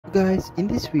Guys, in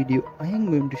this video I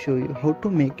am going to show you how to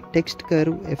make text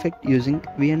curve effect using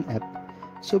VN app.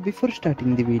 So before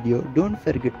starting the video, don't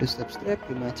forget to subscribe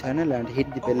to my channel and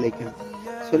hit the bell icon.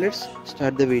 So let's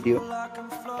start the video.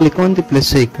 Click on the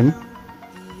plus icon.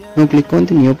 Now click on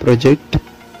the new project.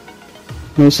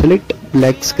 Now select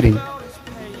black screen.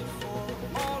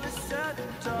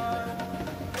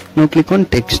 Now click on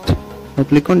text. Now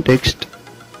click on text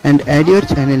and add your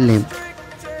channel name.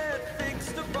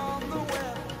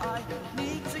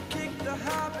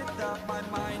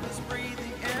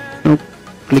 Now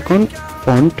click on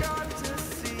font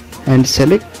and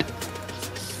select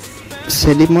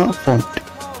Selima font.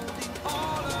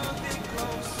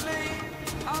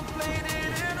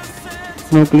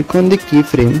 Now click on the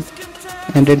keyframe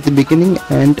and at the beginning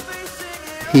and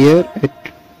here at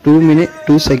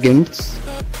 2 seconds.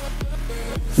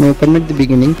 Now come at the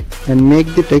beginning and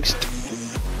make the text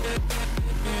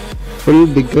full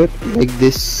bigger like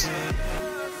this.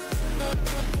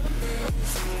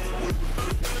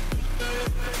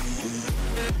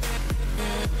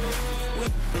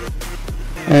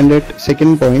 And at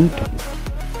second point,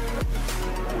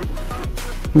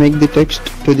 make the text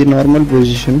to the normal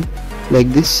position like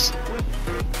this.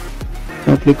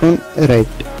 Now click on right.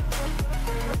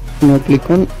 Now click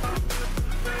on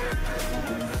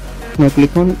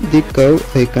the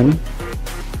curve icon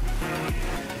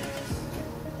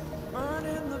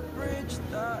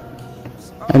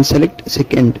and select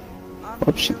second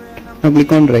option. Now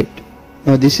click on right.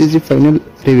 Now this is the final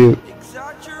review.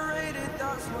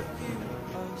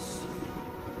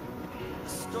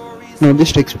 Now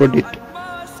just export it.